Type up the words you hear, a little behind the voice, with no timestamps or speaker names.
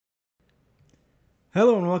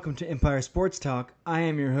Hello and welcome to Empire Sports Talk. I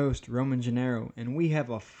am your host, Roman Gennaro, and we have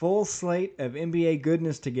a full slate of NBA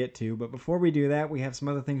goodness to get to, but before we do that, we have some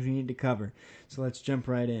other things we need to cover. So let's jump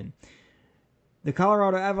right in. The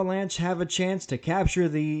Colorado Avalanche have a chance to capture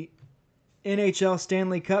the NHL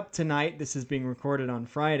Stanley Cup tonight. This is being recorded on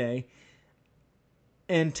Friday.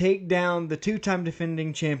 And take down the two-time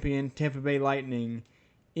defending champion Tampa Bay Lightning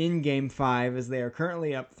in Game 5 as they are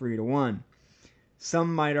currently up 3-1.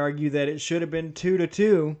 Some might argue that it should have been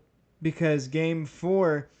 2-2 because Game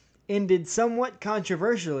 4 ended somewhat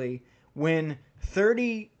controversially when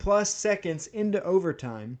 30-plus seconds into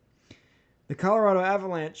overtime, the Colorado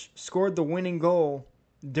Avalanche scored the winning goal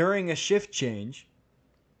during a shift change,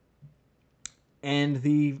 and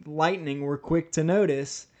the Lightning were quick to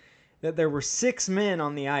notice that there were 6 men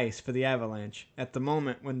on the ice for the Avalanche at the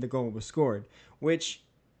moment when the goal was scored, which,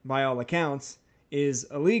 by all accounts, is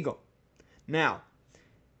illegal. Now,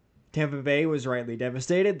 Tampa Bay was rightly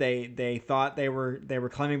devastated. They thought they were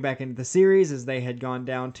climbing back into the series as they had gone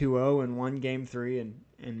down 2-0 and won Game 3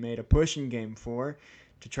 and made a push in Game 4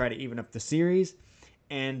 to try to even up the series.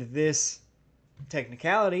 And this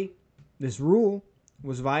technicality, this rule,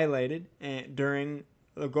 was violated during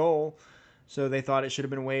the goal, so they thought it should have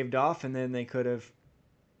been waved off and then they could have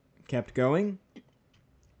kept going.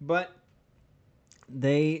 But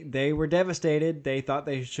they were devastated. They thought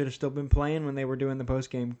they should have still been playing when they were doing the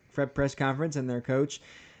post-game press conference, and their coach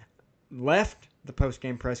left the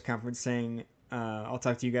post-game press conference saying, I'll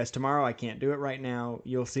talk to you guys tomorrow. I can't do it right now.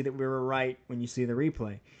 You'll see that we were right when you see the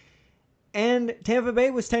replay. And Tampa Bay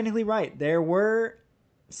was technically right. There were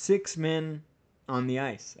 6 men on the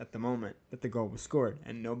ice at the moment that the goal was scored,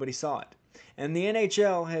 and nobody saw it. And the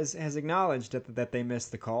NHL has acknowledged that they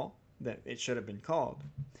missed the call, that it should have been called.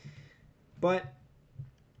 But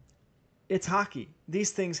it's hockey.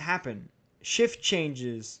 These things happen. Shift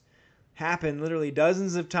changes happen literally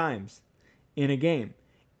dozens of times in a game.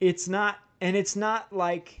 It's not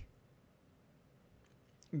like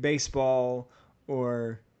baseball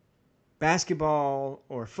or basketball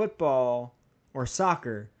or football or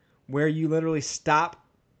soccer where you literally stop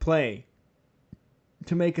play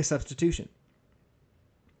to make a substitution.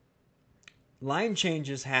 Line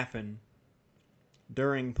changes happen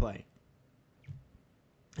during play.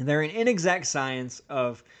 They're an inexact science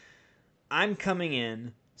of, I'm coming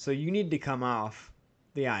in, so you need to come off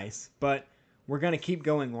the ice, but we're going to keep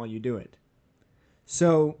going while you do it.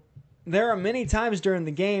 So there are many times during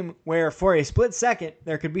the game where for a split second,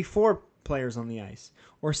 there could be 4 players on the ice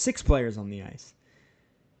or 6 players on the ice.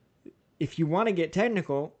 If you want to get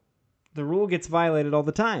technical, the rule gets violated all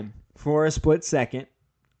the time for a split second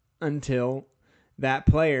until that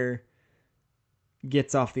player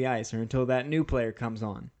gets off the ice or until that new player comes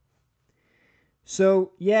on.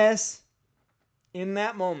 So, yes, in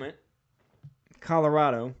that moment,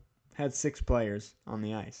 Colorado had 6 players on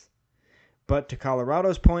the ice. But to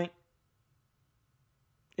Colorado's point,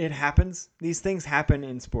 it happens. These things happen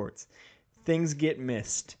in sports. Things get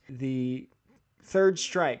missed. The third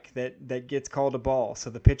strike that gets called a ball,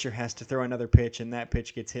 so the pitcher has to throw another pitch and that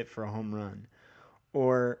pitch gets hit for a home run.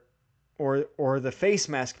 Or the face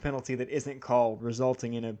mask penalty that isn't called,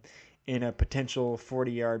 resulting in a potential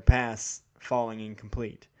 40-yard pass falling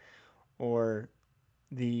incomplete. Or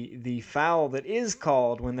the foul that is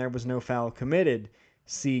called when there was no foul committed.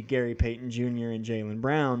 See Gary Payton Jr. and Jaylen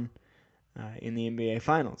Brown in the NBA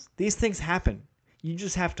Finals. These things happen. You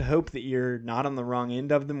just have to hope that you're not on the wrong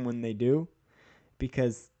end of them when they do,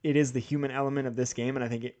 because it is the human element of this game, and I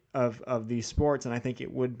think of these sports, and I think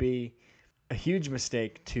it would be a huge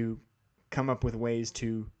mistake to come up with ways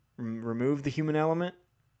to remove the human element,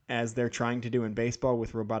 as they're trying to do in baseball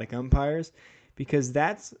with robotic umpires, because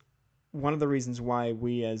that's one of the reasons why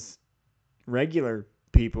we as regular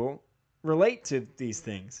people relate to these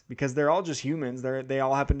things, because they're all just humans. They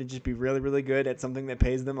all happen to just be really, really good at something that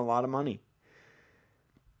pays them a lot of money.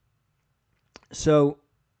 So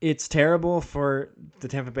it's terrible for the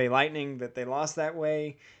Tampa Bay Lightning that they lost that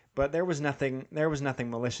way, but there was nothing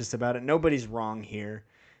malicious about it. Nobody's wrong here.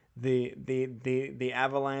 The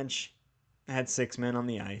Avalanche had 6 men on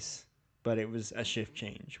the ice, but it was a shift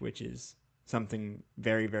change, which is something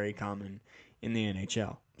very, very common in the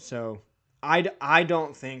NHL. So I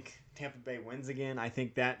don't think Tampa Bay wins again. I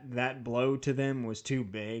think that blow to them was too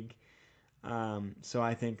big. So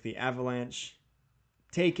I think the Avalanche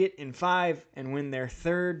take it in 5 and win their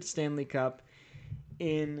 3rd Stanley Cup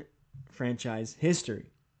in franchise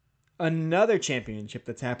history. Another championship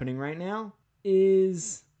that's happening right now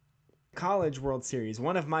is College World Series,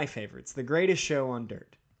 one of my favorites, the greatest show on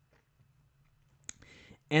dirt.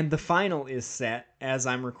 And the final is set, as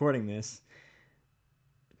I'm recording this,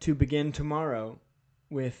 to begin tomorrow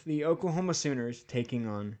with the Oklahoma Sooners taking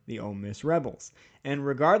on the Ole Miss Rebels. And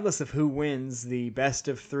regardless of who wins the best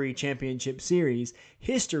of 3 championship series,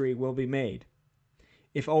 history will be made.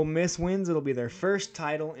 If Ole Miss wins, it'll be their first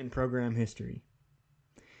title in program history.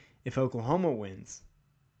 If Oklahoma wins,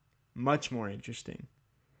 much more interesting,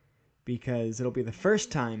 because it'll be the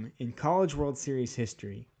first time in College World Series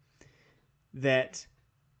history that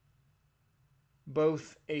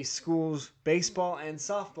both a school's baseball and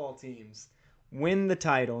softball teams win the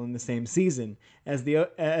title in the same season, as the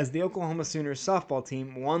Oklahoma Sooners softball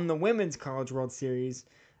team won the Women's College World Series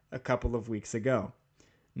a couple of weeks ago.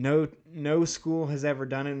 No school has ever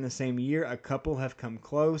done it in the same year. A couple have come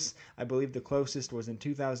close. I believe the closest was in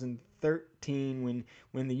 2013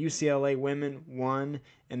 when the UCLA women won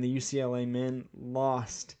and the UCLA men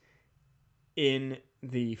lost in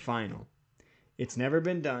the final. It's never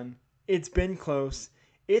been done. It's been close.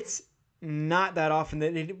 It's not that often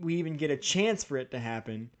that we even get a chance for it to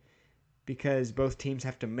happen, because both teams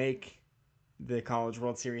have to make the College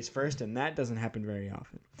World Series first, and that doesn't happen very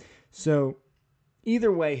often. So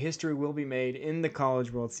either way, history will be made in the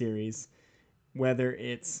College World Series, whether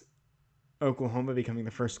it's Oklahoma becoming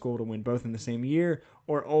the first school to win both in the same year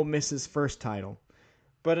or Ole Miss's first title.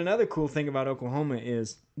 But another cool thing about Oklahoma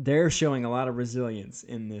is they're showing a lot of resilience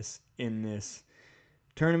in this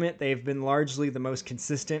tournament. They've been largely the most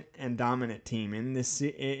consistent and dominant team in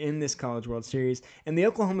this College World Series, and the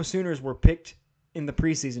Oklahoma Sooners were picked in the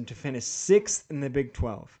preseason to finish 6th in the Big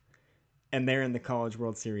 12, and they're in the College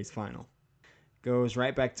World Series final. Goes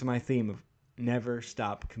right back to my theme of never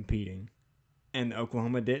stop competing, and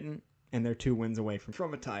Oklahoma didn't, and they're 2 wins away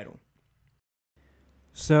from a title.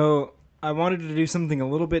 So I wanted to do something a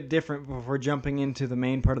little bit different before jumping into the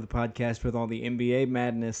main part of the podcast with all the NBA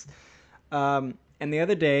madness. And the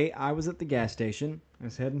other day, I was at the gas station. I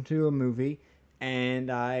was heading to a movie,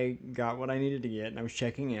 and I got what I needed to get, and I was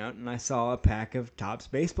checking out, and I saw a pack of Topps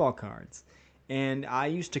baseball cards. And I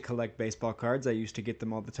used to collect baseball cards. I used to get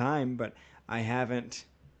them all the time, but I haven't,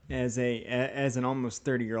 as an almost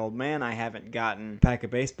 30-year-old man, I haven't gotten a pack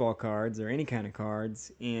of baseball cards or any kind of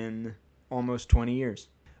cards in almost 20 years.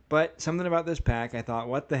 But something about this pack, I thought,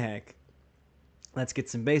 what the heck? Let's get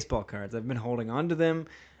some baseball cards. I've been holding on to them.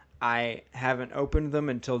 I haven't opened them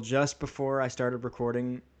until just before I started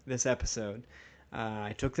recording this episode.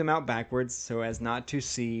 I took them out backwards so as not to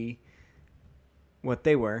see what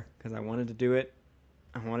they were, because I wanted to do it.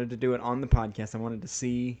 I wanted to do it on the podcast. I wanted to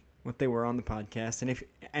see what they were on the podcast.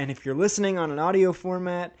 And if you're listening on an audio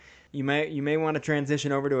format, you may want to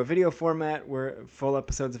transition over to a video format where full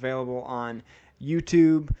episodes available on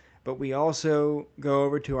YouTube. But we also go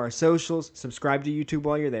over to our socials. Subscribe to YouTube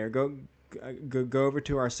while you're there. Go over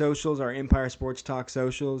to our socials, our Empire Sports Talk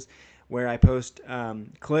socials, where I post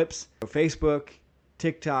clips. Facebook,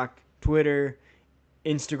 TikTok, Twitter,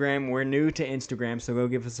 Instagram. We're new to Instagram, so go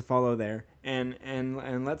give us a follow there. And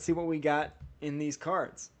let's see what we got in these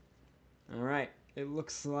cards. All right. It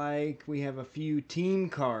looks like we have a few team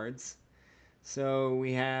cards. So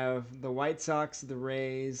we have the White Sox, the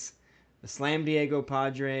Rays, the Slam Diego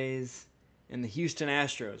Padres, and the Houston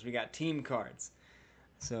Astros. We got team cards.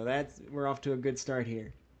 So we're off to a good start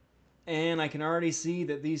here. And I can already see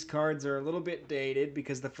that these cards are a little bit dated,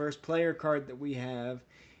 because the first player card that we have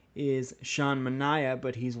is Sean Manaea,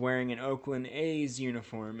 but he's wearing an Oakland A's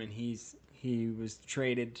uniform, and he was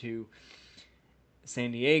traded to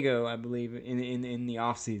San Diego, I believe, in the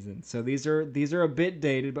offseason. So these are a bit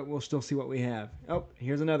dated, but we'll still see what we have. Oh,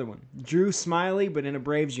 here's another one. Drew Smiley, but in a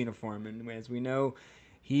Braves uniform. And as we know,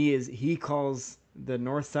 he calls the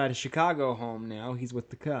north side of Chicago home now. He's with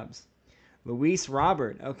the Cubs. Luis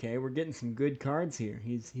Robert. Okay, we're getting some good cards here.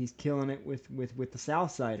 He's killing it with the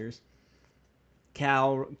Southsiders.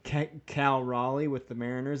 Cal Raleigh with the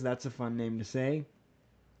Mariners. That's a fun name to say.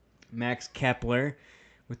 Max Kepler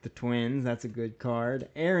with the Twins. That's a good card.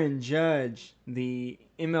 Aaron Judge, the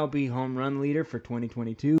MLB home run leader for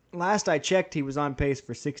 2022. Last I checked, he was on pace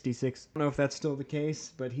for 66. I don't know if that's still the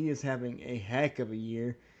case, but he is having a heck of a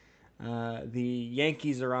year. The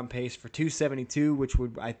Yankees are on pace for 272, which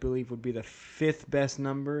I believe would be the 5th best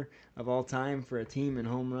number of all time for a team in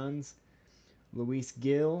home runs. Luis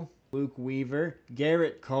Gill, Luke Weaver,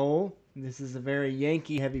 Garrett Cole. This is a very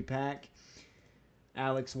Yankee-heavy pack.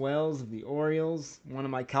 Alex Wells of the Orioles. One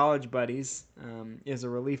of my college buddies is a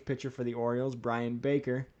relief pitcher for the Orioles, Brian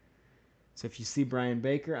Baker. So if you see Brian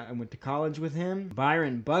Baker, I went to college with him.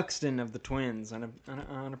 Byron Buxton of the Twins on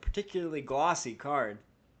a particularly glossy card.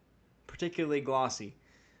 Particularly glossy.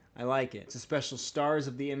 I like it. It's a special Stars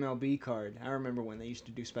of the MLB card. I remember when they used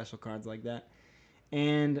to do special cards like that.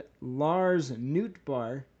 And Lars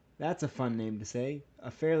Nootbaar That's a fun name to say.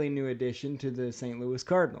 A fairly new addition to the St. Louis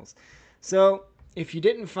Cardinals. So, if you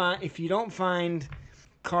don't find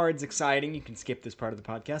cards exciting, you can skip this part of the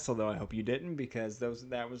podcast, although I hope you didn't, because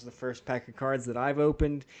that was the first pack of cards that I've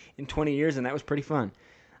opened in 20 years, and that was pretty fun.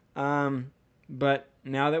 But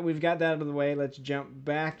now that we've got that out of the way, let's jump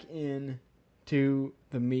back in to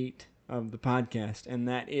the meat of the podcast, and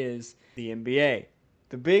that is the NBA.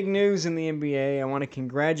 The big news in the NBA, I want to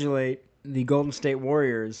congratulate the Golden State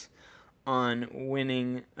Warriors on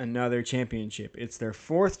winning another championship. It's their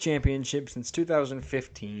fourth championship since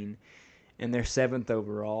 2015, and their seventh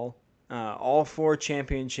overall. All four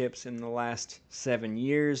championships in the last 7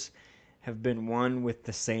 years have been won with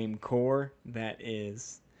the same core. That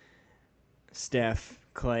is Steph,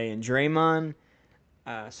 Clay, and Draymond.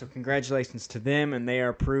 So congratulations to them, and they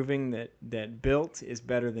are proving that built is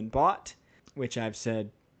better than bought, which I've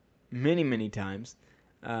said many, many times.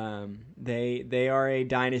 They are a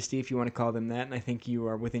dynasty, if you want to call them that, and I think you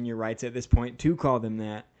are within your rights at this point to call them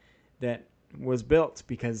that. That was built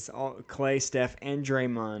because Clay, Steph, and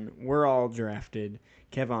Draymond were all drafted.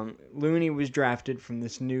 Kevin Looney was drafted from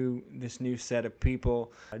this new set of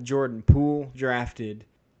people. Jordan Poole drafted.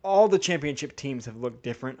 All the championship teams have looked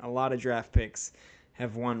different. A lot of draft picks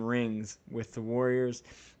have won rings with the Warriors.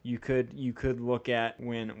 You could look at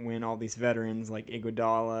when all these veterans like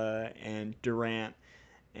Iguodala and Durant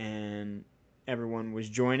and everyone was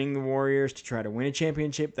joining the Warriors to try to win a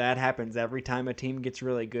championship. That happens every time a team gets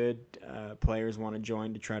really good. Players want to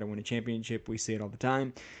join to try to win a championship. We see it all the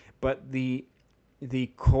time. But the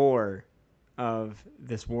core of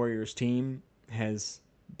this Warriors team has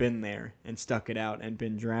been there and stuck it out and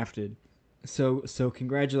been drafted. So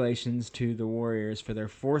congratulations to the Warriors for their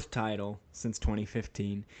fourth title since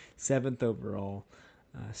 2015, seventh overall.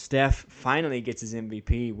 Steph finally gets his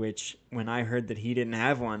MVP, which when I heard that he didn't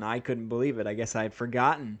have one, I couldn't believe it. I guess I had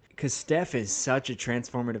forgotten. Because Steph is such a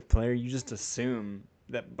transformative player, you just assume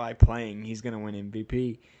that by playing he's going to win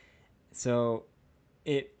MVP. So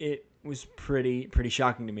it was pretty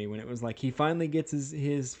shocking to me when it was like he finally gets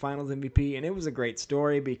his finals MVP, and it was a great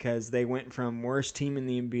story because they went from worst team in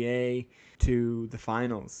the NBA to the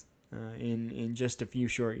finals in just a few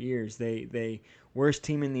short years. They worst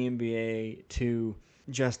team in the NBA to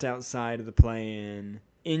just outside of the play-in.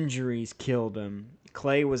 Injuries killed him.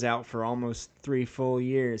 Clay was out for almost 3 full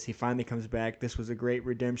years. He finally comes back. This was a great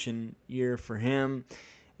redemption year for him.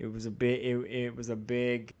 It was a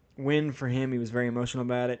big win for him. He was very emotional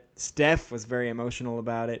about it. Steph was very emotional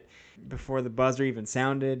about it. Before the buzzer even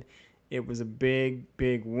sounded, it was a big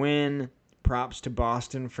win. Props to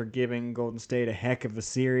Boston for giving Golden State a heck of a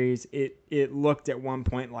series. It looked at one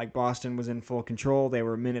point like Boston was in full control. They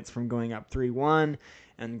were minutes from going up 3-1,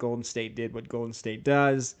 and Golden State did what Golden State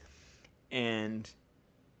does and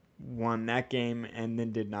won that game and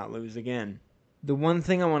then did not lose again. The one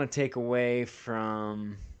thing I want to take away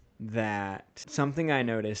from that, something I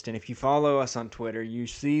noticed, and if you follow us on Twitter, you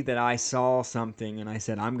see that I saw something and I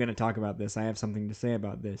said, I'm going to talk about this. I have something to say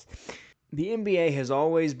about this. The NBA has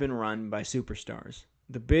always been run by superstars.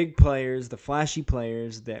 The big players, the flashy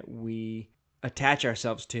players that we attach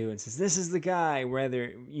ourselves to and says, this is the guy,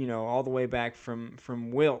 whether, all the way back from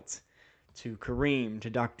Wilt to Kareem to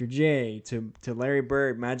Dr. J to Larry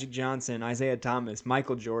Bird, Magic Johnson, Isaiah Thomas,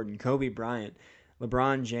 Michael Jordan, Kobe Bryant,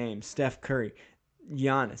 LeBron James, Steph Curry,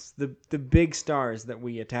 Giannis, the big stars that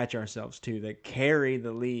we attach ourselves to that carry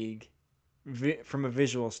the league from a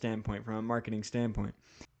visual standpoint, from a marketing standpoint.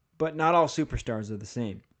 But not all superstars are the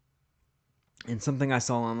same. And something I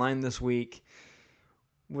saw online this week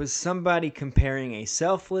was somebody comparing a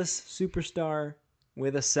selfless superstar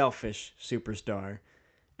with a selfish superstar.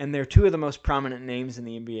 And they're two of the most prominent names in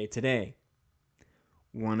the NBA today.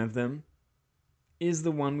 One of them is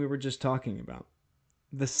the one we were just talking about.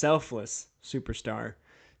 The selfless superstar,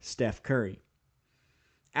 Steph Curry.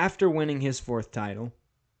 After winning his fourth title,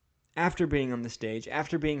 after being on the stage,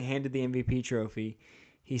 after being handed the MVP trophy,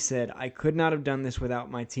 he said, I could not have done this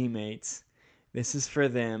without my teammates. This is for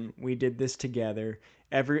them. We did this together.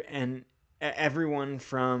 Everyone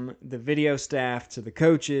from the video staff to the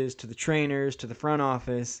coaches to the trainers to the front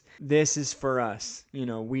office, this is for us.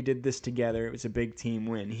 We did this together. It was a big team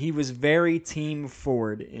win. He was very team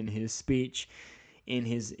forward in his speech, in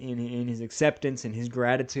his acceptance, in his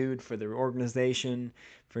gratitude for the organization,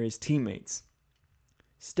 for his teammates.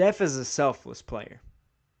 Steph is a selfless player.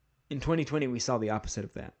 In 2020, we saw the opposite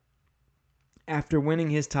of that. After winning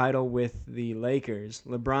his title with the Lakers,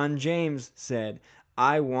 LeBron James said,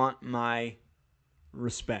 I want my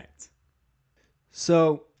respect.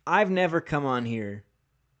 So, I've never come on here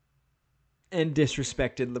and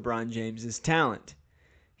disrespected LeBron James's talent.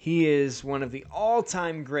 He is one of the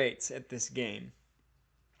all-time greats at this game.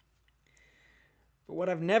 But what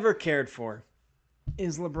I've never cared for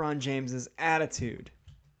is LeBron James's attitude.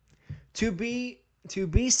 To be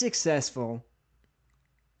successful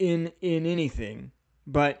in anything,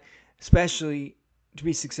 but especially to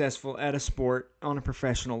be successful at a sport on a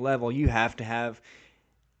professional level, you have to have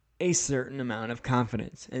a certain amount of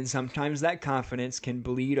confidence. And sometimes that confidence can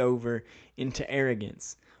bleed over into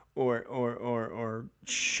arrogance or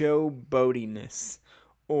showboatiness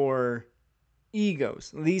or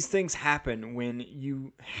egos. These things happen when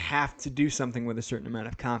you have to do something with a certain amount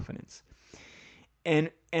of confidence.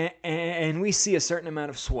 And we see a certain amount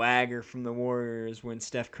of swagger from the Warriors when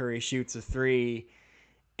Steph Curry shoots a three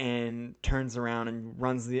and turns around and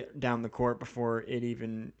runs down the court before it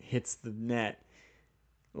even hits the net.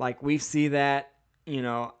 Like, we see that.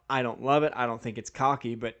 I don't love it. I don't think it's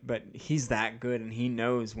cocky, but he's that good, and he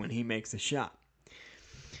knows when he makes a shot.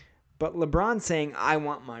 But LeBron saying, "I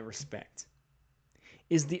want my respect,"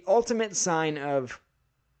 is the ultimate sign of,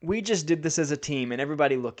 we just did this as a team, and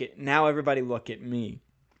everybody look at me.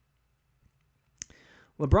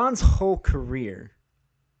 LeBron's whole career,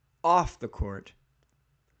 off the court,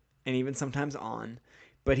 and even sometimes on,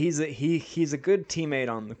 but he's a good teammate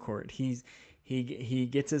on the court. He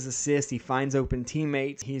gets his assists. He finds open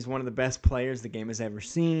teammates. He's one of the best players the game has ever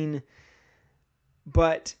seen.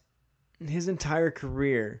 But his entire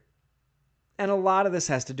career, and a lot of this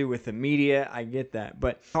has to do with the media, I get that,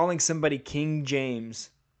 but calling somebody King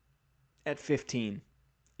James at 15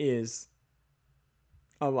 is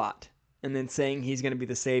a lot. And then saying he's going to be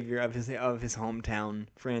the savior of his hometown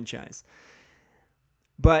franchise.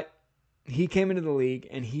 But he came into the league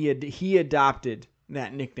and he adopted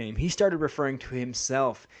that nickname. He started referring to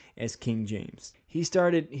himself as King James. He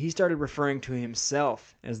started referring to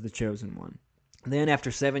himself as the chosen one. Then after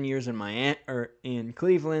 7 years in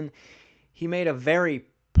Cleveland, he made a very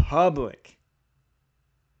public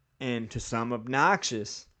and to some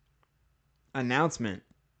obnoxious announcement,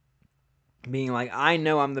 being like, "I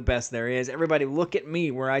know I'm the best there is. Everybody look at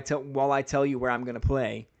me while I tell you where I'm going to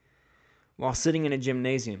play," while sitting in a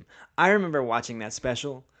gymnasium. I remember watching that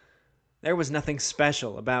special. There was nothing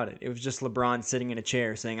special about it. It was just LeBron sitting in a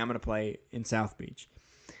chair saying, "I'm going to play in South Beach."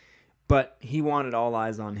 But he wanted all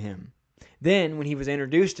eyes on him. Then, when he was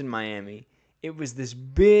introduced in Miami, it was this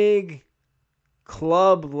big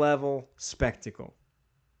club-level spectacle.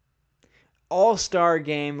 All-star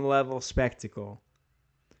game level spectacle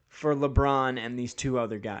for LeBron and these two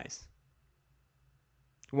other guys.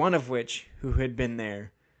 One of which who had been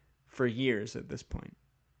there for years at this point,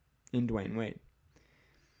 in Dwayne Wade.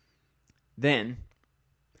 Then,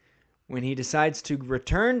 when he decides to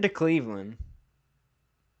return to Cleveland,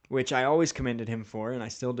 which I always commended him for, and I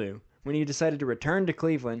still do, when he decided to return to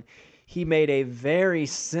Cleveland, he did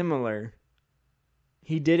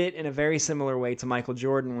it in a very similar way to Michael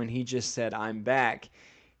Jordan when he just said, "I'm back."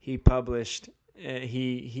 He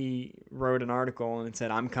wrote an article and it said,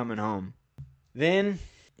 "I'm coming home." Then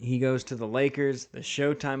he goes to the Lakers, the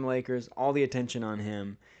Showtime Lakers, all the attention on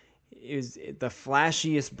him. It was the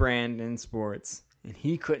flashiest brand in sports, and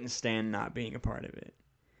he couldn't stand not being a part of it.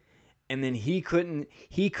 And then he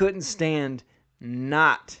couldn't stand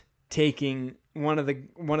not taking one of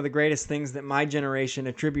the greatest things that my generation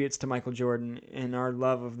attributes to Michael Jordan and our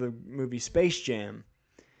love of the movie Space Jam,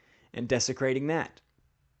 and desecrating that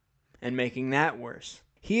and making that worse.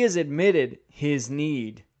 He has admitted his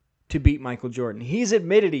need to beat Michael Jordan. He's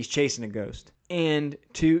admitted he's chasing a ghost. And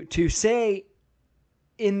to say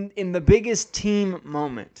in the biggest team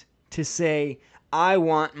moment, to say, "I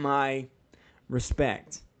want my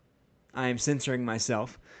respect." I am censoring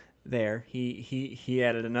myself there. He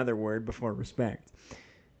added another word before respect.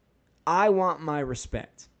 "I want my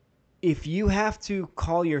respect." If you have to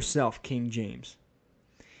call yourself King James,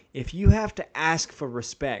 if you have to ask for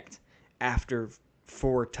respect after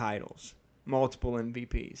 4 titles, multiple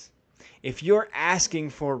MVPs, if you're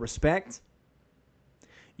asking for respect,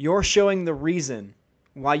 you're showing the reason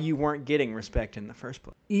why you weren't getting respect in the first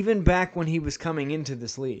place. Even back when he was coming into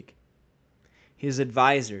this league, his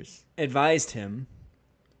advisors advised him.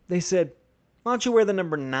 They said, "Why don't you wear the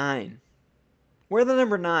number 9? Wear the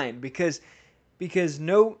number 9 because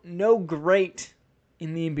no great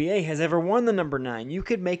in the NBA has ever worn the number 9. You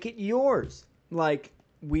could make it yours." Like,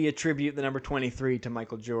 we attribute the number 23 to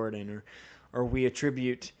Michael Jordan, or we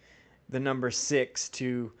attribute the number 6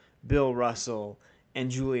 to Bill Russell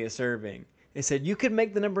and Julius Erving. They said, "You could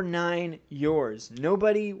make the number 9 yours.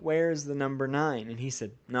 Nobody wears the number 9. And he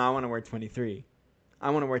said, "No, I want to wear 23. I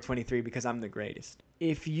want to wear 23 because I'm the greatest."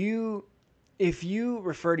 If you if you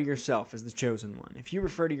refer to yourself as the chosen one, if you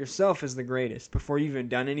refer to yourself as the greatest before you've even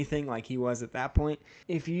done anything like he was at that point,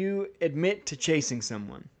 if you admit to chasing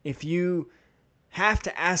someone, if you have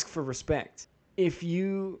to ask for respect, if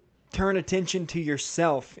you turn attention to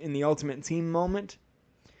yourself in the ultimate team moment,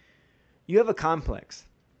 you have a complex.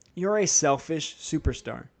 You're a selfish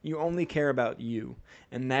superstar. You only care about you,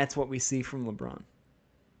 and that's what we see from LeBron.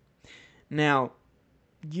 Now,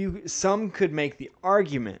 some could make the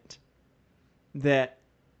argument that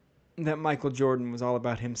Michael Jordan was all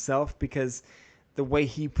about himself because the way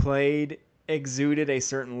he played exuded a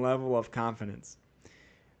certain level of confidence.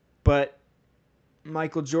 But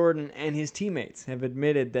Michael Jordan and his teammates have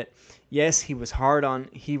admitted that yes, he was hard on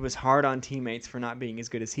teammates for not being as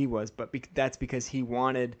good as he was, but that's because he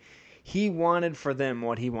wanted for them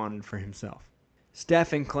what he wanted for himself.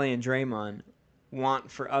 Steph and Clay and Draymond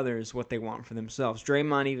want for others what they want for themselves.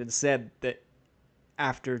 Draymond even said that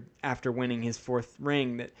after winning his 4th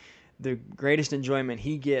ring that the greatest enjoyment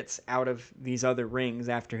he gets out of these other rings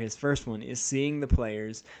after his first one is seeing the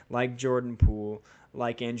players like Jordan Poole,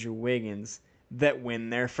 like Andrew Wiggins, that win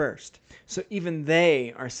their first. So even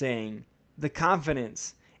they are saying the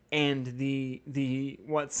confidence and the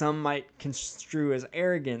what some might construe as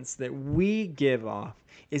arrogance that we give off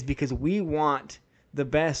is because we want the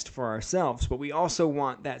best for ourselves, but we also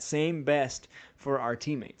want that same best for our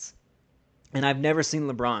teammates. And I've never seen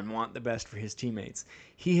LeBron want the best for his teammates.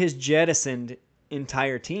 He has jettisoned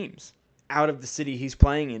entire teams out of the city he's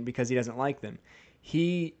playing in because he doesn't like them.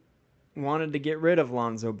 He wanted to get rid of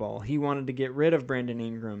Lonzo Ball. He wanted to get rid of Brandon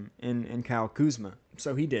Ingram and Kyle Kuzma.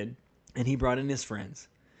 So he did. And he brought in his friends.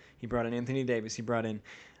 He brought in Anthony Davis. He brought in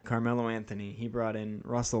Carmelo Anthony. He brought in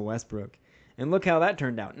Russell Westbrook. And look how that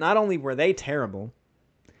turned out. Not only were they terrible,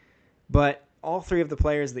 but all 3 of the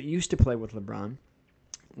players that used to play with LeBron,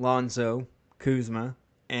 Lonzo, Kuzma,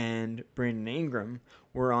 and Brandon Ingram,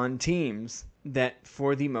 were on teams that,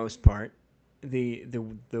 for the most part, the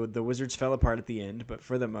Wizards fell apart at the end, but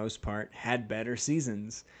for the most part, had better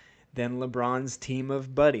seasons than LeBron's team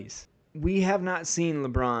of buddies. We have not seen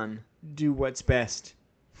LeBron do what's best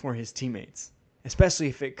for his teammates, especially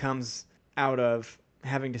if it comes out of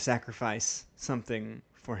having to sacrifice something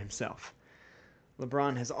for himself.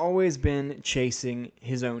 LeBron has always been chasing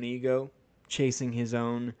his own ego, chasing his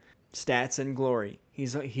own stats and glory.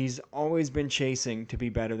 He's always been chasing to be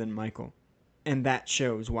better than Michael. And that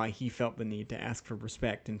shows why he felt the need to ask for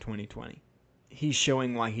respect in 2020. He's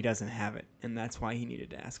showing why he doesn't have it, and that's why he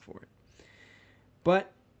needed to ask for it.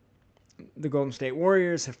 But the Golden State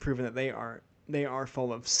Warriors have proven that they are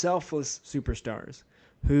full of selfless superstars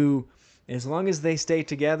who, as long as they stay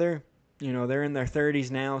together, they're in their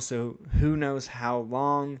 30s now, so who knows how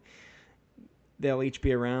long they'll each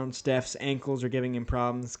be around. Steph's ankles are giving him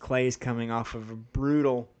problems. Clay's coming off of a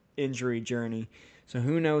brutal injury journey. So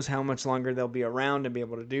who knows how much longer they'll be around and be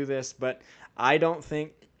able to do this. But I don't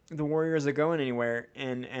think the Warriors are going anywhere.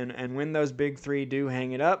 And when those big 3 do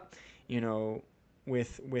hang it up,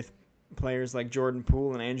 with players like Jordan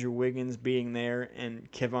Poole and Andrew Wiggins being there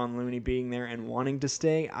and Kevon Looney being there and wanting to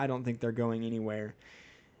stay, I don't think they're going anywhere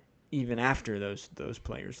even after those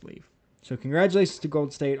players leave. So congratulations to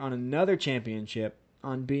Golden State on another championship,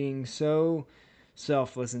 on being so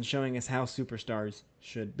selfless and showing us how superstars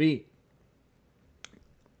should be.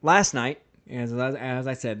 Last night, as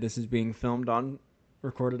I said, this is being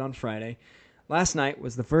recorded on Friday. Last night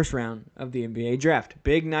was the first round of the NBA draft.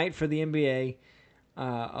 Big night for the NBA.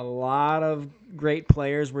 A lot of great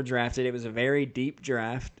players were drafted. It was a very deep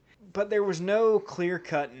draft, but there was no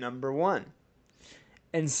clear-cut number 1.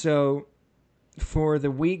 And so for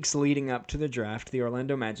the weeks leading up to the draft, the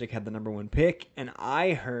Orlando Magic had the number 1 pick, and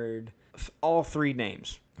I heard all 3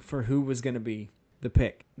 names for who was going to be the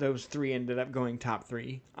pick. Those 3 ended up going top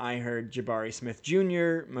 3. I heard Jabari Smith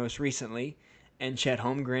Jr. most recently, and Chet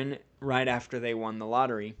Holmgren right after they won the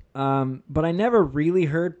lottery. But I never really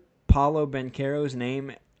heard Paolo Banchero's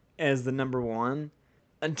name as the number 1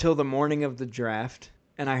 until the morning of the draft,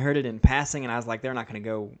 and I heard it in passing, and I was like, they're not going to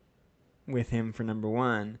go with him for number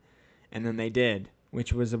 1. And then they did,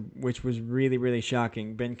 which was really, really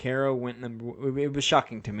shocking. Banchero went it was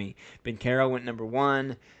shocking to me. Banchero went number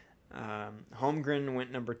 1. Holmgren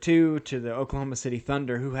went number 2 to the Oklahoma City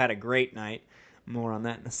Thunder, who had a great night. More on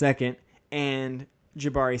that in a second. And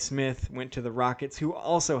Jabari Smith went to the Rockets, who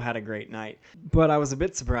also had a great night. But I was a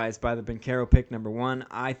bit surprised by the Banchero pick number 1.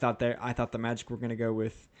 I thought the Magic were going to go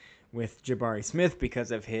with Jabari Smith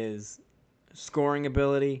because of his scoring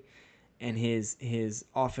ability and his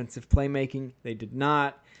offensive playmaking. They did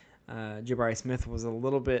not. Jabari Smith was a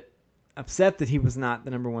little bit upset that he was not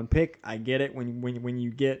the number 1 pick. I get it. When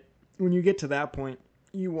you get to that point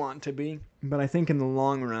you want to be. But I think in the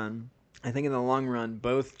long run,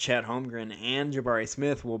 both Chet Holmgren and Jabari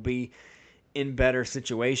Smith will be in better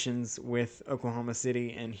situations with Oklahoma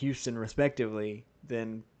City and Houston, respectively,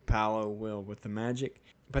 than Paolo will with the Magic.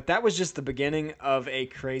 But that was just the beginning of a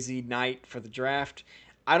crazy night for the draft.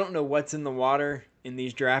 I don't know what's in the water in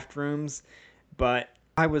these draft rooms, but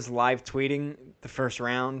I was live tweeting the first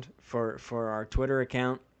round for our Twitter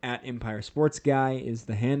account. At Empire Sports Guy is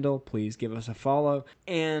the handle. Please give us a follow.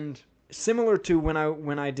 And similar to when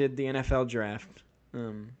I did the NFL draft,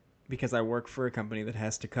 because I work for a company that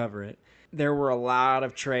has to cover it, there were a lot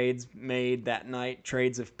of trades made that night,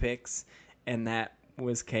 trades of picks, and that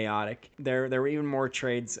was chaotic. There were even more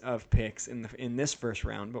trades of picks in this first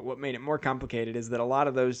round, but what made it more complicated is that a lot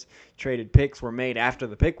of those traded picks were made after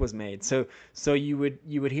the pick was made. So you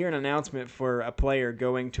would hear an announcement for a player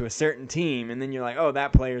going to a certain team, and then you're like, oh,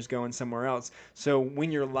 that player's going somewhere else. So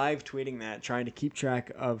when you're live tweeting that, trying to keep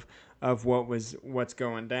track of what's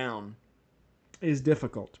going down is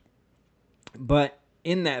difficult. But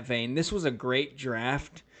in that vein, this was a great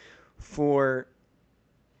draft for.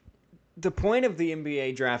 The point of the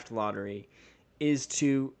NBA draft lottery is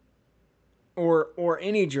to, or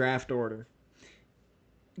any draft order,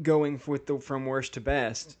 going from worst to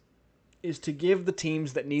best, is to give the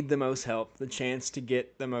teams that need the most help the chance to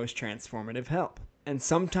get the most transformative help. And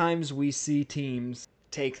sometimes we see teams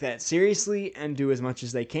take that seriously and do as much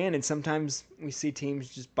as they can, and sometimes we see teams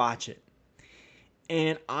just botch it.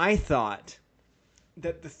 And I thought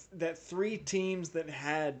that that three teams that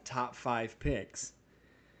had top 5 picks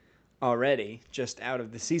already, just out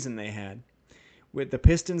of the season they had, with the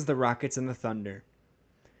Pistons, the Rockets, and the Thunder,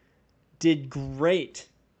 did great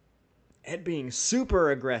at being super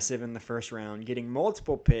aggressive in the first round, getting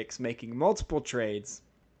multiple picks, making multiple trades,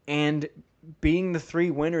 and being the 3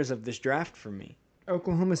 winners of this draft for me.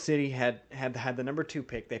 Oklahoma City had the number 2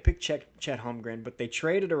 pick. They picked Chet Holmgren, but they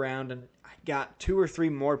traded around and got 2 or 3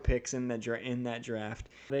 more picks in that draft.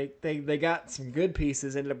 They got some good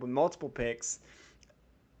pieces, ended up with multiple picks.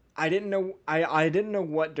 I didn't know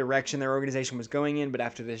what direction their organization was going in, but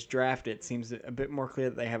after this draft, it seems a bit more clear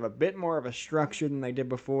that they have a bit more of a structure than they did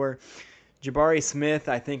before. Jabari Smith,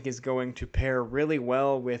 I think, is going to pair really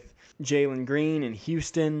well with Jalen Green in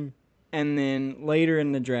Houston. And then later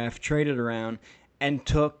in the draft, traded around and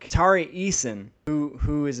took Tari Eason,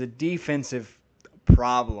 who is a defensive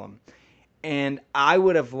problem. And I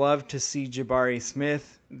would have loved to see Jabari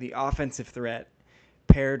Smith, the offensive threat,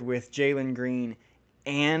 paired with Jalen Green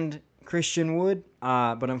and Christian Wood,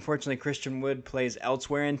 but unfortunately Christian Wood plays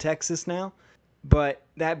elsewhere in Texas now. But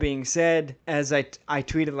that being said, as I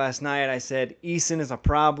tweeted last night, I said Eason is a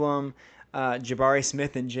problem. Jabari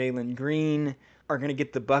Smith and Jalen Green are going to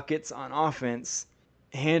get the buckets on offense.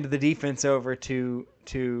 Hand the defense over to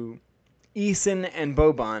Eason and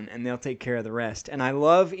Boban, and they'll take care of the rest. And I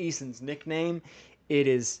love Eason's nickname. It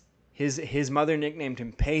is his mother nicknamed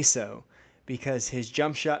him Peso because his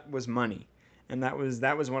jump shot was money. And that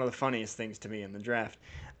was one of the funniest things to me in the draft.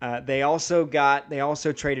 They also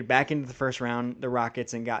traded back into the first round, the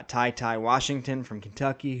Rockets, and got Ty Washington from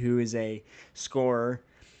Kentucky, who is a scorer.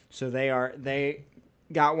 So they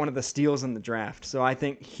got one of the steals in the draft. So I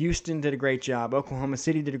think Houston did a great job. Oklahoma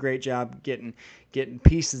City did a great job getting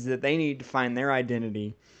pieces that they need to find their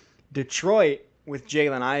identity. Detroit with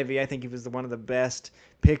Jalen Ivey, I think he was one of the best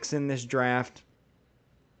picks in this draft.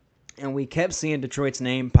 And we kept seeing Detroit's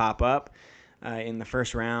name pop up in the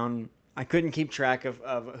first round. I couldn't keep track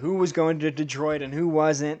of who was going to Detroit and who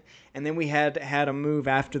wasn't. And then we had a move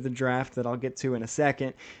after the draft that I'll get to in a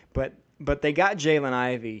second. But they got Jalen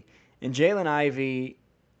Ivey. And Jalen Ivey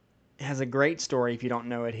has a great story if you don't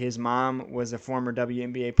know it. His mom was a former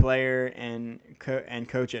WNBA player and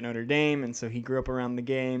coach at Notre Dame. And so he grew up around the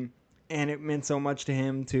game. And it meant so much to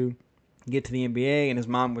him to get to the NBA, and his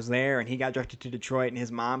mom was there, and he got drafted to Detroit, and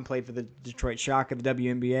his mom played for the Detroit Shock of the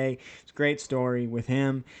WNBA. It's a great story with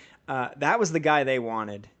him. That was the guy they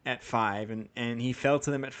wanted at 5, and he fell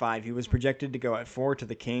to them at 5. He was projected to go at 4 to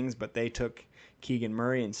the Kings, but they took Keegan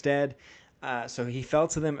Murray instead. So he fell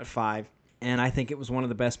to them at 5, and I think it was one of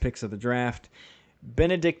the best picks of the draft.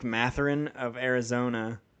 Benedict Mathurin of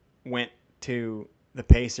Arizona went to the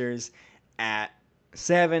Pacers at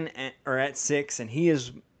 7 or at 6, and he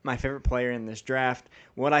is my favorite player in this draft.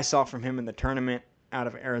 What I saw from him in the tournament out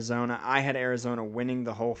of Arizona, I had Arizona winning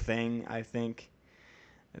the whole thing, I think,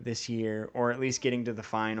 this year, or at least getting to the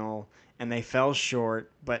final, and they fell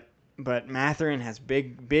short. But Mathurin has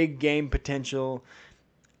big game potential.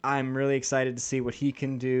 I'm really excited to see what he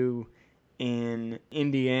can do in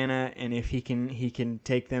Indiana, and if he can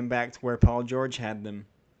take them back to where Paul George had them,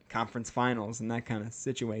 conference finals and that kind of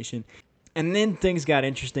situation. And then things got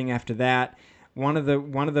interesting after that. One of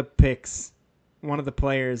the picks, one of the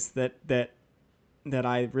players that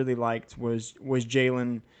I really liked was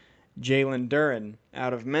Jalen Duren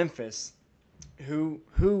out of Memphis, who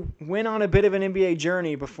went on a bit of an NBA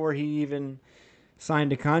journey before he even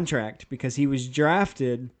signed a contract, because he was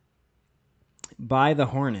drafted by the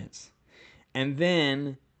Hornets. And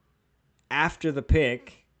then after the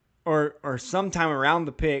pick, or sometime around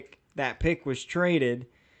the pick, that pick was traded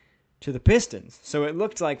to the Pistons. So it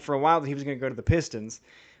looked like for a while that he was going to go to the Pistons,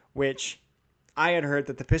 which I had heard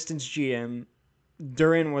that the Pistons GM,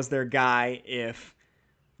 Duren, was their guy if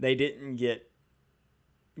they didn't get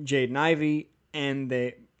Jaden Ivey,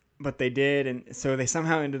 but they did, and so they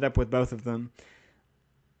somehow ended up with both of them.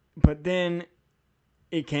 But then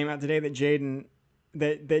it came out today that Jalen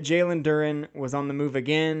Duren was on the move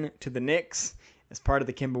again to the Knicks as part of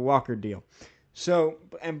the Kemba Walker deal. So,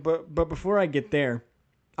 but before I get there,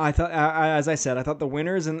 I thought, as I said, I thought the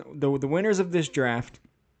winners the winners of this draft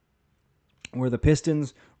were the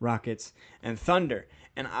Pistons, Rockets, and Thunder.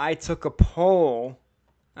 And I took a poll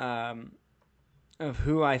of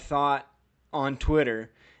who I thought on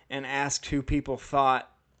Twitter and asked who people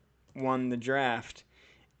thought won the draft.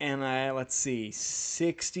 And let's see,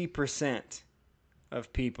 60%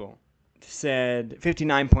 of people said,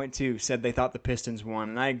 59.2 said they thought the Pistons won.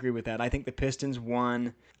 And I agree with that. I think the Pistons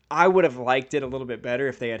won. I would have liked it a little bit better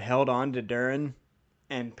if they had held on to Duren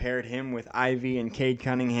and paired him with Ivy and Cade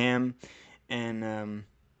Cunningham and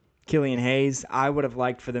Killian Hayes. I would have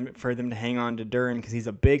liked for them to hang on to Duren because he's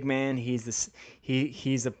a big man. He's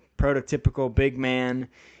a prototypical big man.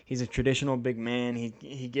 He's a traditional big man.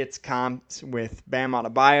 He gets comped with Bam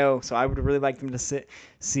Adebayo, so I would really like them to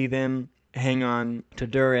see them hang on to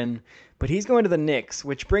Duren. But he's going to the Knicks,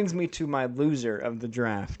 which brings me to my loser of the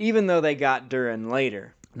draft. Even though they got Duren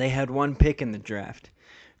later, they had one pick in the draft.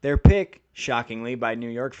 Their pick, shockingly by New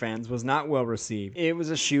York fans, was not well received. It was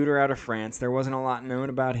a shooter out of France. There wasn't a lot known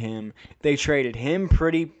about him. They traded him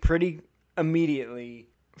pretty immediately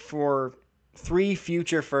for 3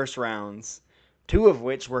 future first rounds, 2 of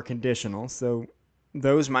which were conditional, so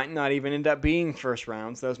those might not even end up being first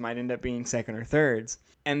rounds. Those might end up being second or thirds,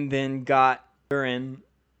 and then got Duren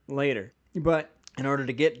later. But in order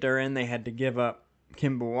to get Duren, they had to give up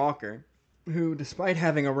Kemba Walker, who, despite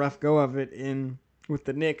having a rough go of it with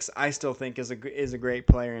the Knicks, I still think is a great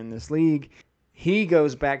player in this league. He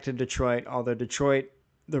goes back to Detroit, although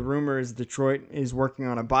the rumor is Detroit is working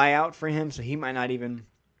on a buyout for him, so he might not even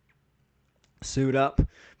suit up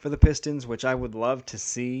for the Pistons, which I would love to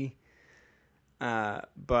see.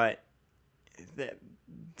 But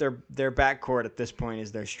their backcourt at this point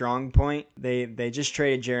is their strong point. They just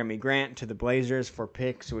traded Jeremy Grant to the Blazers for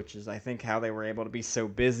picks, which is, I think, how they were able to be so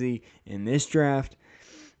busy in this draft.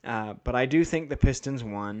 But I do think the Pistons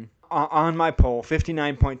won. On my poll,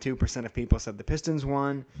 59.2% of people said the Pistons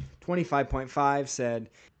won, 25.5% said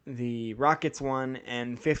the Rockets won,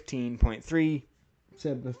 and 15.3%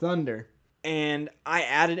 said the Thunder. And I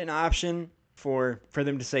added an option for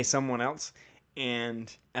them to say someone else,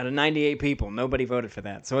 and out of 98 people, nobody voted for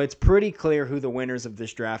that. So it's pretty clear who the winners of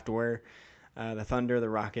this draft were. The Thunder, the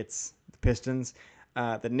Rockets, the Pistons.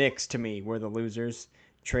 The Knicks, to me, were the losers,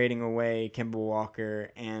 trading away Kemba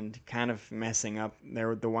Walker and kind of messing up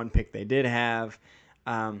the one pick they did have.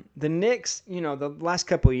 The Knicks, the last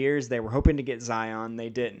couple of years, they were hoping to get Zion. They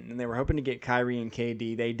didn't. And they were hoping to get Kyrie and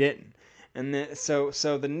KD. They didn't. And so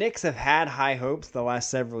the Knicks have had high hopes the last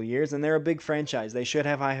several years, and they're a big franchise. They should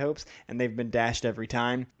have high hopes, and they've been dashed every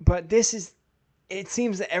time. But it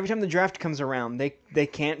seems that every time the draft comes around, they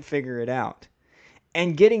can't figure it out.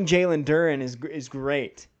 And getting Jalen Duren is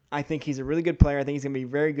great. I think he's a really good player. I think he's going to be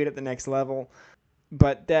very good at the next level.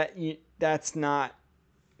 But that's not.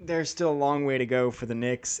 There's still a long way to go for the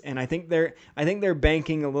Knicks, and I think they're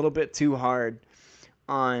banking a little bit too hard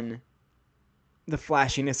on the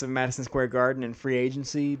flashiness of Madison Square Garden and free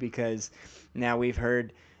agency, because now we've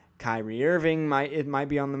heard Kyrie Irving might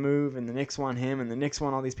be on the move, and the Knicks want him, and the Knicks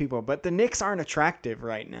want all these people. But the Knicks aren't attractive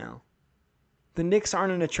right now. The Knicks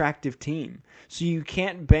aren't an attractive team, so you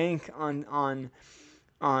can't bank on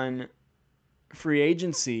free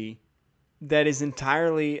agency that is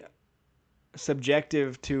entirely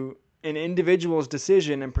subjective to an individual's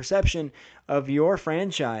decision and perception of your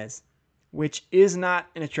franchise, which is not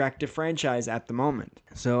an attractive franchise at the moment.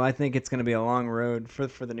 So I think it's going to be a long road for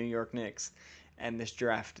the New York Knicks, and this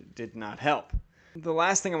draft did not help. The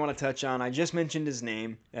last thing I want to touch on, I just mentioned his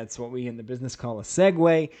name. That's what we in the business call a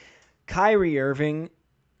segue. Kyrie Irving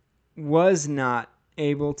was not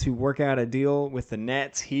able to work out a deal with the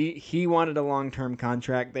Nets. He wanted a long-term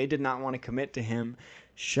contract. They did not want to commit to him.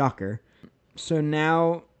 Shocker. So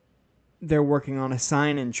now they're working on a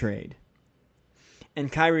sign and trade.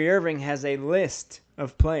 And Kyrie Irving has a list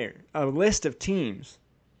of teams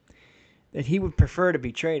that he would prefer to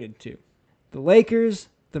be traded to. The Lakers,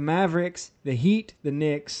 the Mavericks, the Heat, the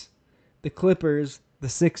Knicks, the Clippers, the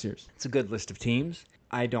Sixers. It's a good list of teams.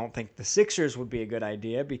 I don't think the Sixers would be a good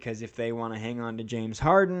idea because if they want to hang on to James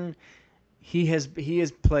Harden, he has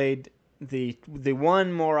played the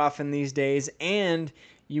one more often these days, and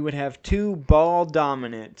you would have two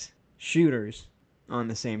ball-dominant shooters on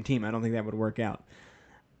the same team. I don't think that would work out.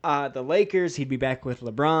 The Lakers, he'd be back with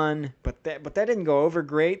LeBron, but that didn't go over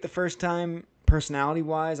great the first time,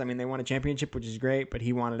 personality-wise. I mean, they won a championship, which is great, but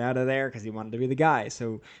he wanted out of there because he wanted to be the guy.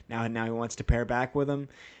 So now he wants to pair back with him.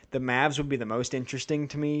 The Mavs would be the most interesting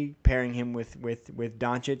to me, pairing him with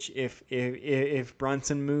Doncic if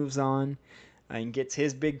Brunson moves on and gets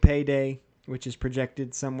his big payday, which is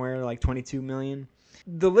projected somewhere like $22 million.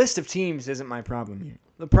 The list of teams isn't my problem here.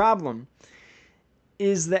 The problem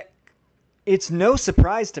is that it's no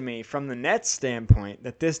surprise to me from the Nets' standpoint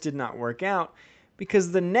that this did not work out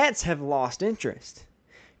because the Nets have lost interest.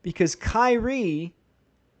 Because Kyrie,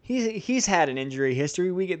 he's had an injury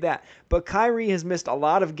history, we get that. But Kyrie has missed a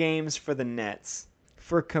lot of games for the Nets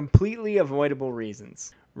for completely avoidable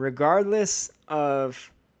reasons. Regardless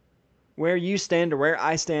of where you stand or where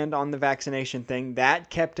I stand on the vaccination thing, that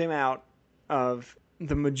kept him out of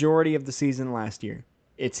the majority of the season last year.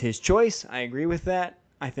 It's his choice. I agree with that.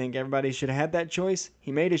 I think everybody should have had that choice.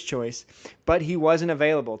 He made his choice, but he wasn't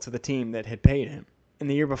available to the team that had paid him. And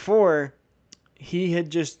the year before, he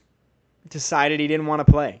had just decided he didn't want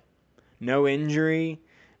to play. No injury,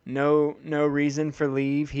 no reason for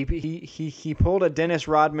leave. He pulled a Dennis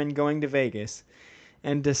Rodman going to Vegas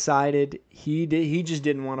and decided he just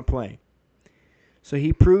didn't want to play. So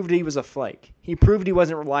he proved he was a flake. He proved he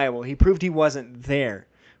wasn't reliable. He proved he wasn't there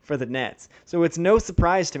for the Nets. So it's no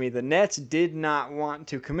surprise to me the Nets did not want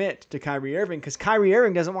to commit to Kyrie Irving because Kyrie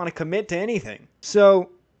Irving doesn't want to commit to anything. So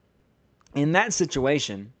in that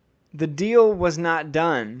situation, the deal was not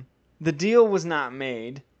done. The deal was not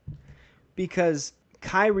made because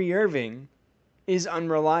Kyrie Irving is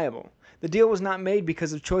unreliable. The deal was not made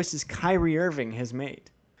because of choices Kyrie Irving has made.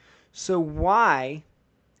 So why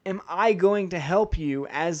am I going to help you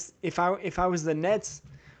as if I was the Nets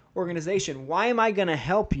organization? Why am I going to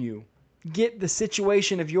help you get the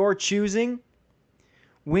situation of your choosing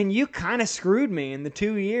when you kind of screwed me in the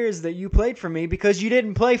 2 years that you played for me because you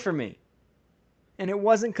didn't play for me? And it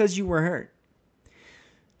wasn't because you were hurt.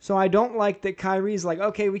 So I don't like that Kyrie's like,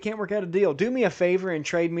 okay, we can't work out a deal. Do me a favor and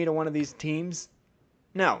trade me to one of these teams.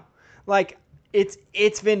 No. Like,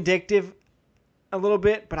 it's vindictive a little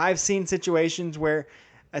bit, but I've seen situations where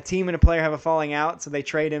a team and a player have a falling out, so they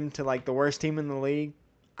trade him to like the worst team in the league.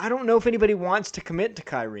 I don't know if anybody wants to commit to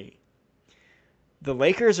Kyrie. The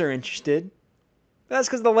Lakers are interested. That's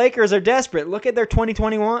because the Lakers are desperate. Look at their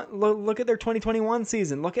 2021. Look at their 2021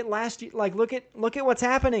 season. Look at last year. Like look at what's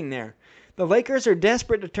happening there. The Lakers are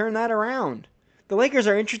desperate to turn that around. The Lakers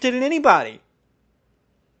are interested in anybody.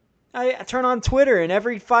 I turn on Twitter and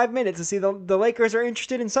every 5 minutes to see the Lakers are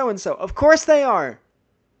interested in so and so. Of course they are.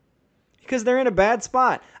 Because they're in a bad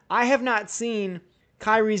spot. I have not seen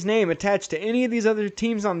Kyrie's name attached to any of these other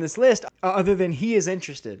teams on this list other than he is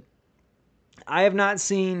interested. I have not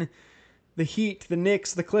seen the Heat, the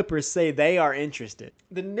Knicks, the Clippers say they are interested.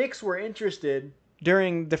 The Knicks were interested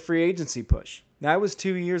during the free agency push. That was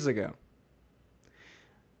 2 years ago.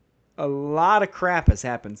 A lot of crap has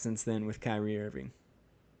happened since then with Kyrie Irving.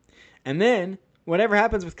 And then, whatever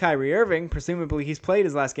happens with Kyrie Irving, presumably he's played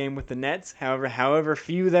his last game with the Nets, however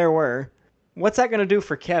few there were. What's that going to do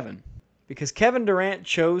for Kevin? Because Kevin Durant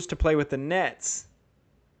chose to play with the Nets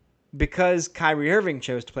because Kyrie Irving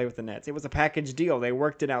chose to play with the Nets. It was a package deal. They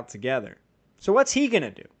worked it out together. So what's he going to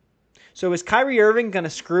do? So is Kyrie Irving going to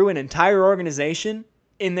screw an entire organization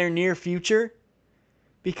in their near future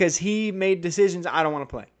because he made decisions? I don't want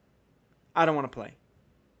to play. I don't want to play.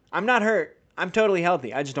 I'm not hurt. I'm totally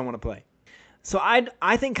healthy. I just don't want to play. So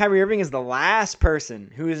I think Kyrie Irving is the last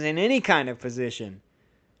person who is in any kind of position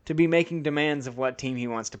to be making demands of what team he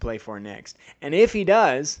wants to play for next. And if he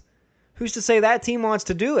does, who's to say that team wants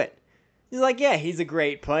to do it? He's like, yeah, he's a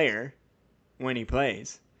great player when he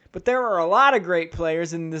plays. But there are a lot of great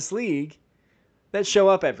players in this league that show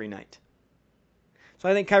up every night. So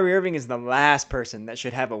I think Kyrie Irving is the last person that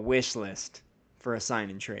should have a wish list for a sign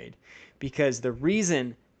and trade. Because the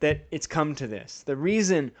reason that it's come to this, the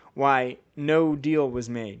reason why no deal was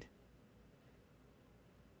made,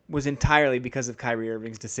 was entirely because of Kyrie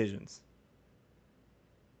Irving's decisions.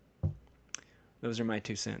 Those are my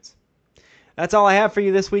 2 cents. That's all I have for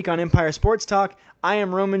you this week on Empire Sports Talk. I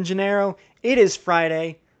am Roman Gennaro. It is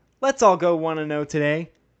Friday. let's all go 1-0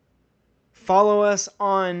 today. Follow us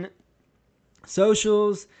on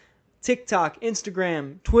socials, TikTok,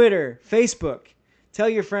 Instagram, Twitter, Facebook. Tell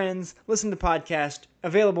your friends, listen to podcast,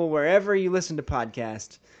 available wherever you listen to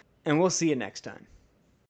podcasts, and we'll see you next time.